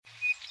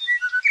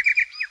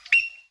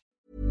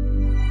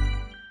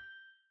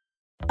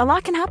A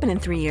lot can happen in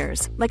 3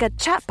 years, like a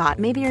chatbot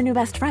may be your new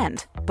best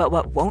friend. But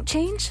what won't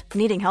change?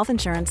 Needing health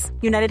insurance.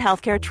 United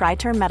Healthcare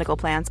Tri-Term Medical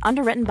Plans,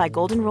 underwritten by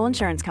Golden Rule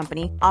Insurance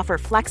Company, offer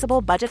flexible,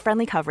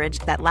 budget-friendly coverage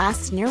that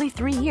lasts nearly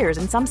 3 years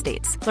in some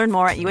states. Learn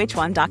more at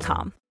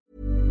uh1.com.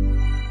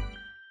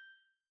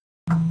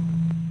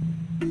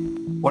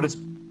 What is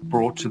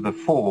brought to the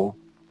fore,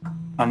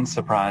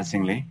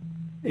 unsurprisingly,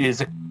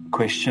 is a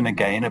question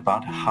again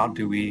about how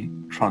do we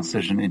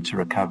transition into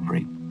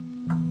recovery.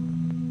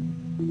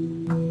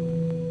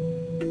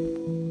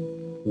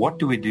 What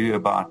do we do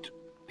about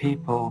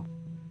people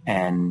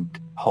and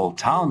whole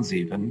towns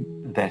even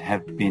that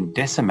have been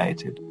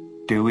decimated?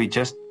 Do we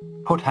just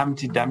put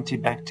Humpty Dumpty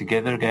back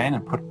together again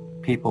and put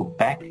people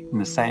back in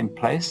the same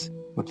place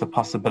with the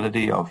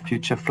possibility of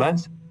future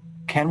floods?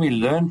 Can we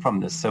learn from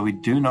this so we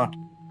do not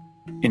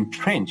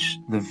entrench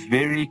the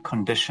very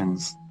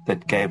conditions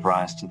that gave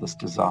rise to this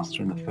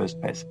disaster in the first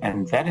place?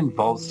 And that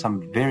involves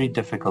some very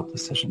difficult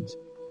decisions.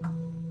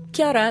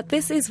 Kia ora,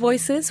 this is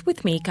Voices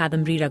with me,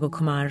 Kadambari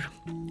Raghukumar.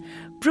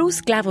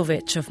 Bruce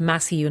Glavovic of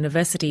Massey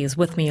University is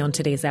with me on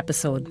today's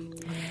episode.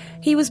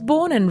 He was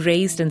born and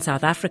raised in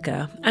South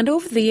Africa, and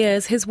over the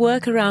years his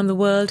work around the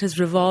world has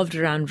revolved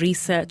around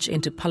research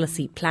into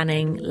policy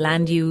planning,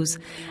 land use,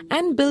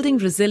 and building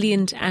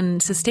resilient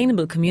and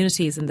sustainable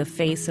communities in the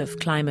face of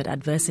climate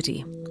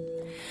adversity.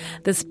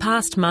 This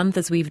past month,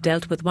 as we've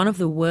dealt with one of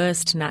the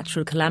worst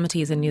natural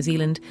calamities in New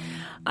Zealand,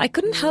 I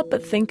couldn't help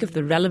but think of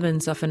the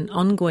relevance of an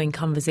ongoing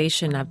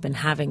conversation I've been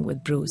having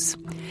with Bruce.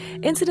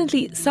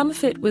 Incidentally, some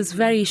of it was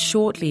very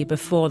shortly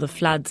before the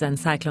floods and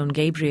Cyclone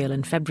Gabriel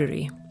in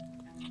February.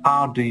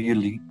 How do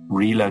you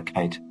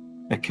relocate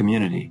a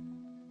community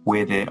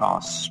where there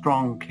are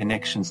strong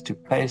connections to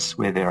place,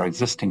 where there are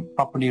existing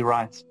property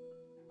rights,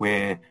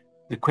 where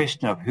the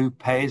question of who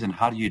pays and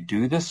how do you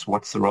do this,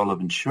 what's the role of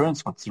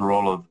insurance, what's the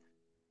role of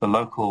the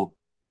local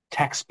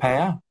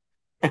taxpayer?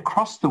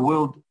 Across the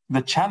world,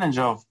 the challenge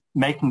of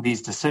making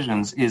these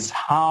decisions is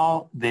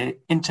how the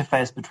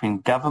interface between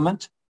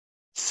government,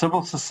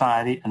 civil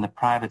society, and the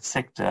private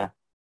sector,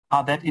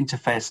 how that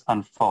interface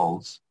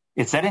unfolds.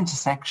 It's that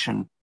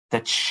intersection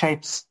that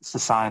shapes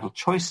societal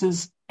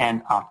choices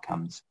and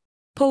outcomes.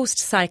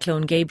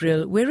 Post-Cyclone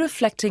Gabriel, we're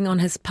reflecting on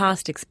his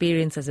past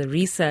experience as a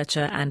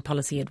researcher and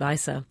policy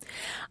advisor.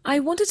 I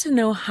wanted to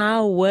know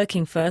how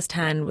working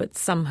firsthand with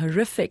some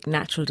horrific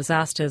natural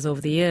disasters over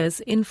the years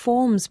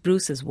informs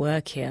Bruce's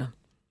work here.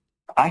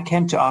 I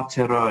came to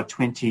Aotearoa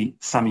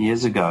 20-some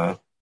years ago.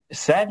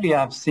 Sadly,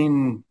 I've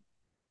seen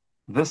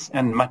this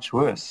and much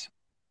worse.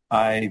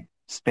 I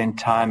spent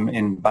time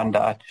in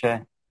Banda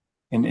Aceh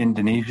in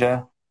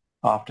Indonesia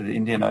after the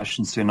Indian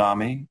Ocean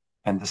tsunami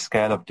and the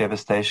scale of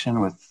devastation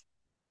with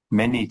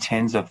many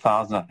tens of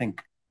thousands, I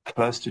think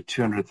close to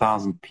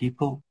 200,000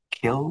 people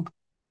killed,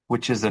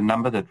 which is a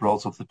number that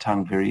rolls off the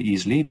tongue very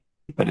easily,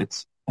 but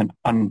it's an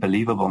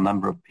unbelievable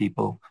number of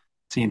people,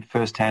 seen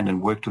firsthand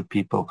and worked with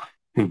people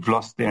who've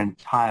lost their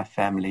entire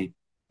family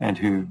and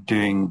who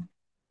doing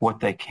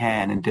what they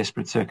can in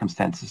desperate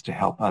circumstances to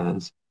help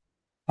others.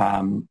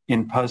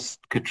 In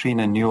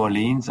post-Katrina New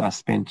Orleans, I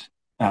spent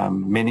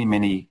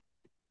many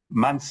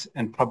months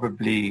and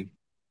probably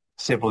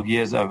several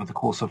years over the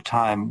course of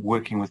time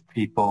working with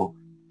people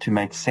to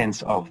make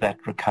sense of that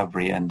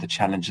recovery and the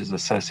challenges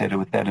associated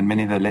with that and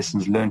many of the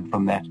lessons learned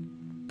from that.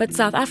 But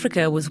South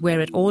Africa was where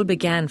it all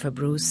began for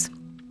Bruce.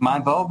 My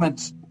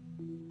involvement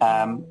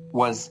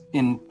was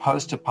in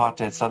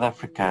post-apartheid South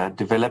Africa,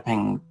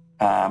 developing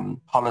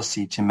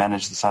policy to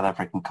manage the South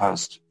African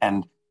coast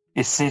and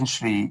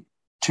essentially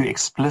to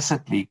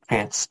explicitly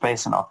create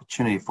space and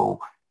opportunity for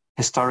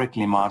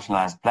historically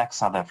marginalized Black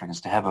South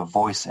Africans to have a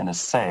voice and a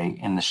say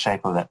in the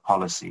shape of that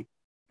policy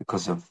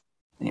because of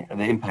the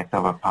impact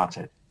of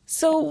apartheid.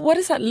 So what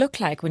does that look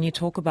like when you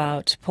talk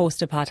about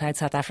post-apartheid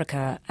South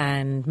Africa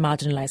and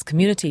marginalized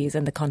communities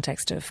in the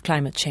context of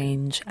climate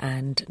change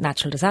and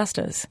natural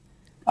disasters?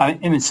 I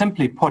mean,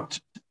 simply put,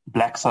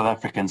 Black South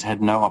Africans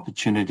had no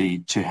opportunity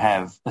to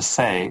have a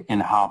say in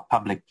how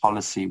public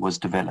policy was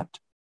developed.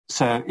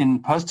 So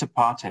in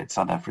post-apartheid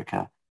South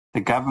Africa,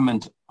 the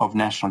government of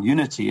national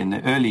unity in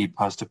the early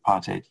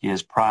post-apartheid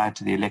years prior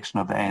to the election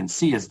of the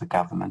ANC as the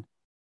government,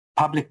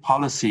 public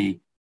policy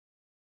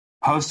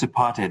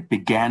post-apartheid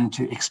began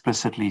to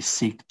explicitly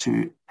seek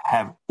to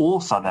have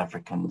all South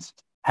Africans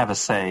have a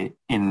say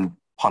in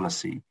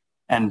policy.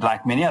 And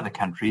like many other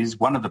countries,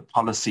 one of the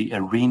policy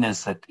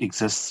arenas that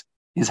exists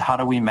is how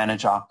do we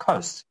manage our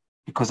coasts?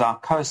 Because our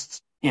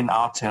coasts in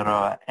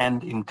Aotearoa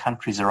and in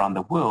countries around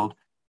the world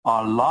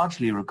are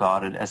largely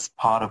regarded as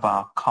part of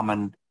our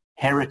common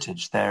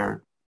heritage.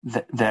 They're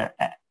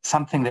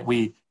something that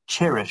we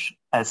cherish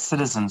as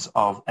citizens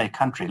of a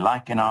country,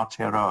 like in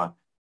Aotearoa.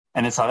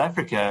 And in South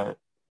Africa,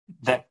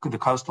 that the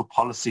coastal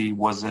policy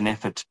was an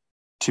effort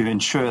to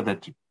ensure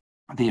that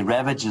the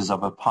ravages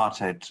of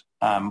apartheid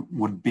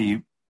would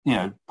be,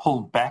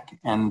 pulled back,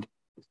 and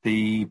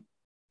the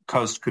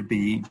coast could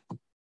be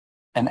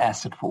an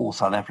asset for all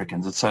South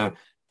Africans. And so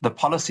the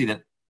policy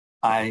that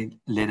I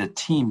led a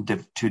team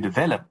to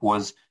develop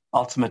was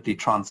ultimately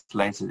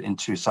translated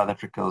into South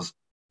Africa's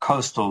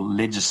coastal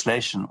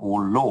legislation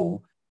or law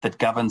that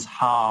governs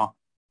how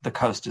the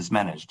coast is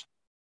managed.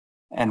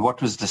 And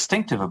what was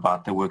distinctive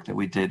about the work that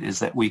we did is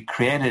that we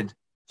created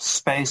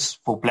space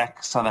for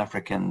Black South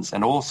Africans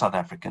and all South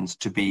Africans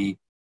to be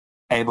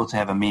able to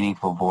have a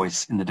meaningful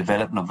voice in the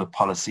development of the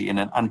policy in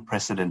an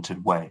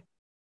unprecedented way.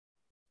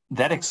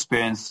 That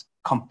experience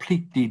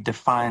completely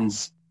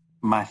defines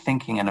my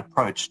thinking and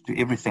approach to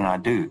everything I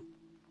do.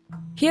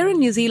 Here in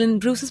New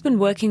Zealand, Bruce has been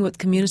working with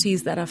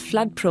communities that are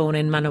flood-prone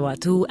in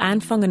Manawatu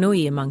and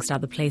Whanganui, amongst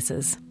other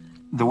places.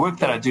 The work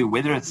that I do,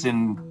 whether it's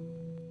in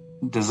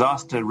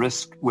disaster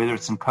risk, whether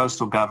it's in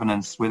coastal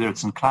governance, whether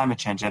it's in climate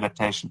change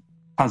adaptation,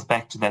 comes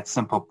back to that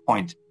simple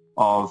point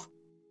of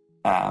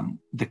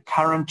the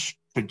current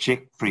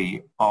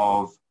trajectory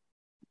of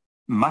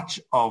much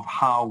of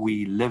how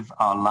we live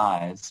our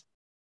lives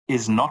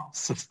is not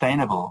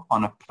sustainable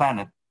on a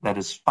planet that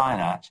is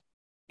finite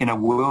in a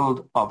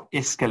world of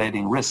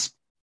escalating risk.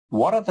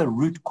 What are the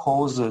root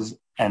causes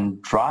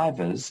and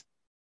drivers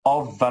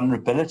of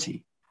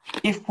vulnerability?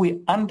 If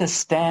we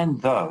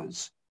understand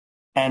those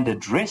and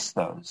address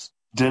those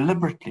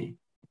deliberately,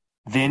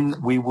 then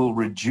we will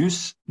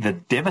reduce the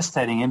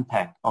devastating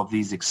impact of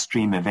these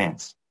extreme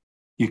events.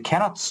 You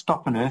cannot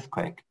stop an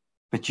earthquake,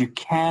 but you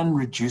can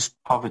reduce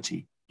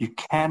poverty. You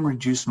can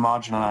reduce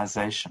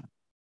marginalization.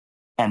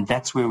 And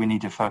that's where we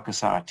need to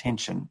focus our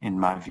attention, in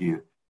my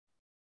view.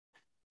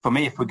 For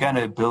me, if we're going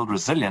to build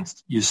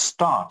resilience, you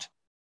start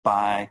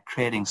by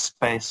creating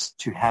space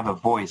to have a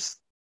voice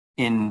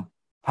in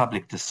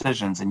public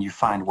decisions, and you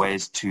find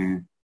ways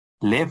to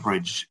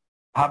leverage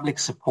public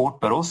support,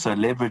 but also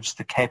leverage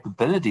the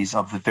capabilities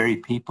of the very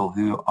people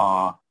who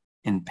are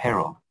in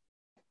peril.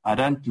 I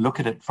don't look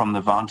at it from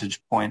the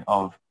vantage point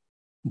of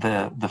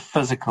the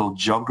physical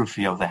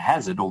geography of the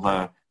hazard,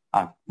 although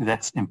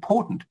that's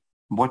important.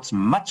 What's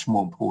much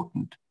more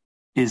important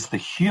is the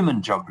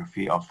human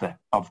geography of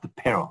the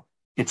peril.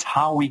 It's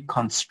how we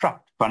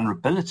construct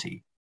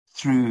vulnerability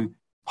through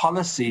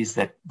policies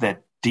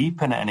that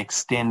deepen and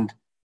extend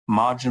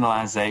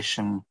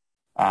marginalization,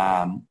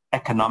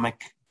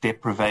 economic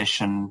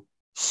deprivation,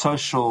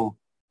 social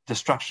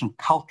destruction,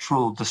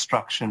 cultural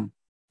destruction.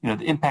 The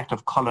impact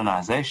of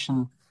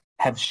colonization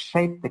have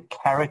shaped the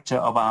character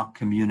of our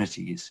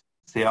communities.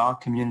 There are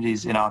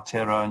communities in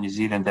Aotearoa, New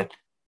Zealand, that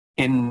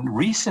in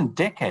recent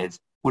decades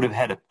would have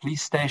had a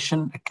police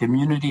station, a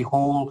community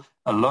hall,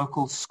 a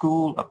local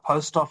school, a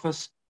post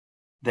office.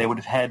 They would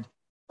have had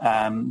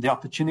the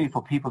opportunity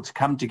for people to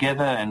come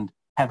together and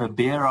have a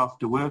beer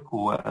after work,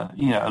 or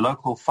a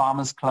local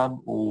farmers club,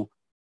 or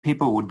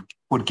people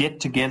would get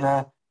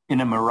together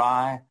in a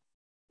marae.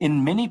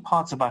 In many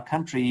parts of our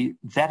country,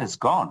 that is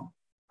gone.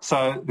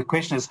 So the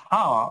question is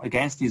how,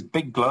 against these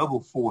big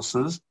global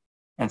forces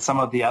and some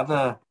of the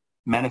other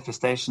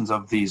manifestations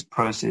of these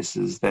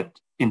processes that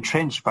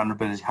entrench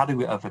vulnerability, how do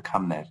we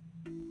overcome that?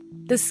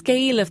 The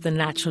scale of the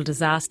natural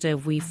disaster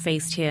we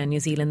faced here in New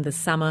Zealand this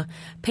summer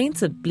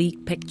paints a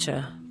bleak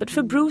picture. But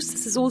for Bruce,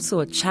 this is also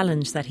a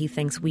challenge that he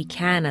thinks we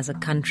can, as a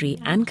country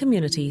and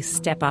community,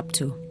 step up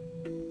to.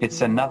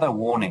 It's another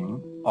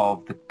warning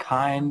of the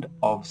kind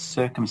of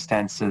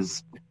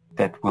circumstances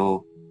that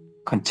will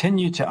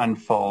continue to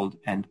unfold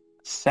and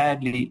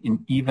sadly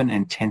even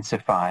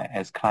intensify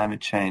as climate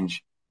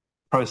change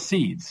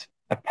proceeds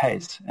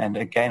apace. And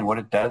again, what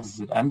it does is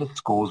it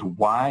underscores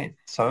why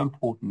it's so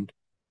important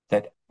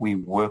that we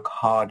work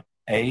hard,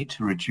 to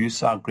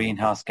reduce our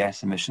greenhouse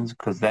gas emissions,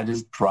 because that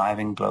is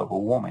driving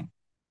global warming.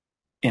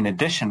 In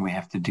addition, we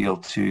have to deal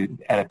to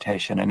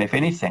adaptation. And if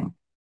anything,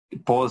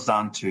 it boils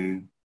down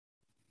to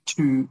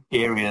two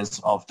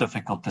areas of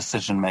difficult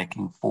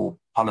decision-making for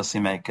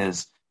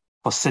policymakers,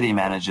 for city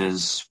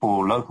managers,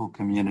 for local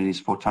communities,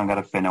 for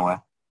tangata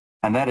whenua.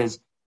 And that is,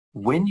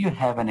 when you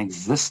have an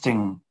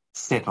existing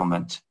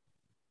settlement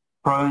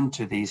prone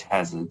to these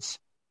hazards,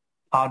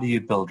 how do you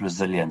build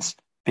resilience?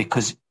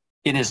 Because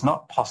it is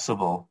not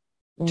possible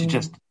to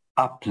just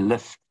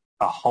uplift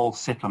a whole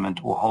settlement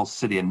or whole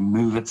city and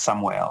move it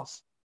somewhere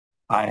else.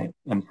 I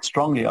am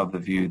strongly of the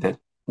view that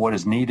what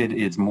is needed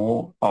is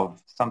more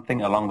of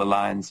something along the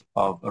lines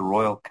of a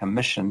royal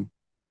commission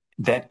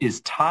that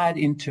is tied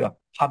into a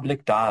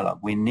public dialogue.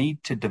 We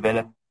need to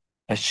develop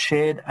a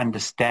shared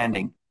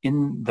understanding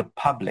in the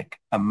public,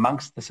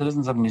 amongst the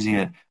citizens of New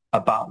Zealand,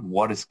 about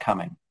what is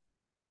coming.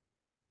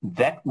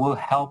 That will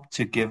help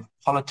to give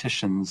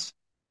politicians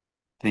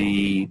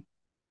the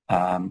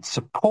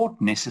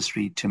support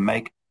necessary to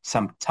make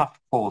some tough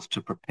calls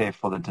to prepare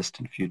for the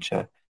distant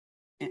future.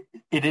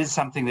 It is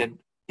something that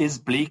is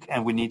bleak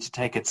and we need to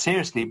take it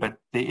seriously, but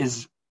there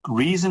is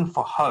reason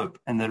for hope.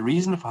 And the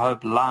reason for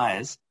hope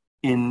lies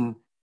in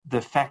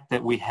the fact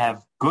that we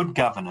have good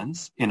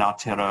governance in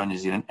Aotearoa, New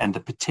Zealand, and the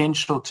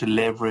potential to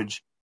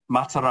leverage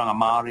Mataranga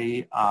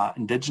Māori,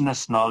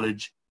 indigenous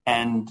knowledge,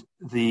 and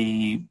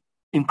the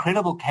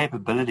incredible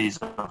capabilities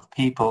of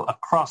people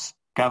across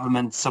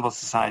government, civil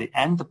society,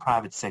 and the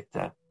private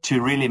sector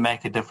to really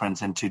make a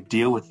difference and to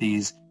deal with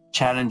these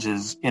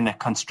challenges in a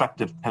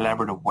constructive,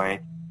 collaborative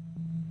way.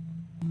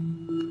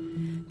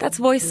 That's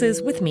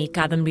Voices with me,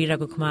 Kadambari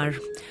Raghukumar.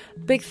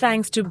 Big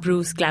thanks to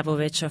Bruce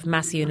Glavovic of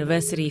Massey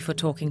University for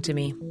talking to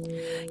me.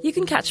 You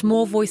can catch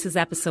more Voices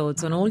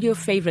episodes on all your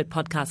favourite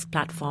podcast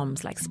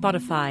platforms like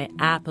Spotify,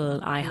 Apple,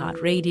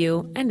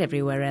 iHeartRadio, and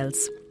everywhere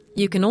else.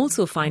 You can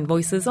also find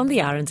Voices on the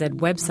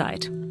RNZ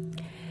website.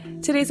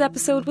 Today's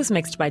episode was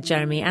mixed by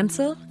Jeremy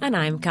Ansell, and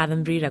I'm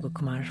Kadambari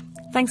Raghukumar.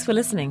 Thanks for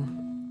listening.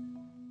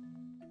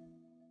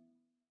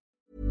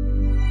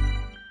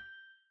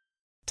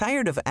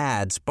 Tired of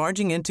ads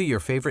barging into your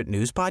favorite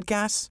news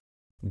podcasts?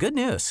 Good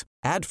news.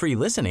 Ad-free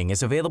listening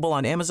is available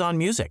on Amazon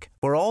Music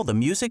for all the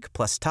music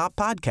plus top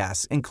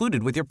podcasts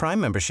included with your Prime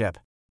membership.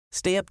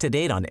 Stay up to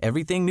date on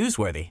everything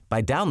newsworthy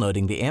by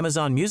downloading the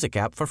Amazon Music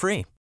app for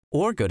free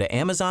or go to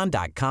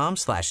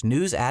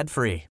amazon.com/news ad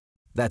free.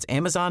 That's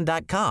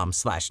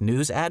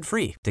amazon.com/news ad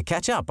free to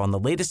catch up on the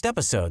latest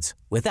episodes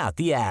without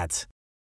the ads.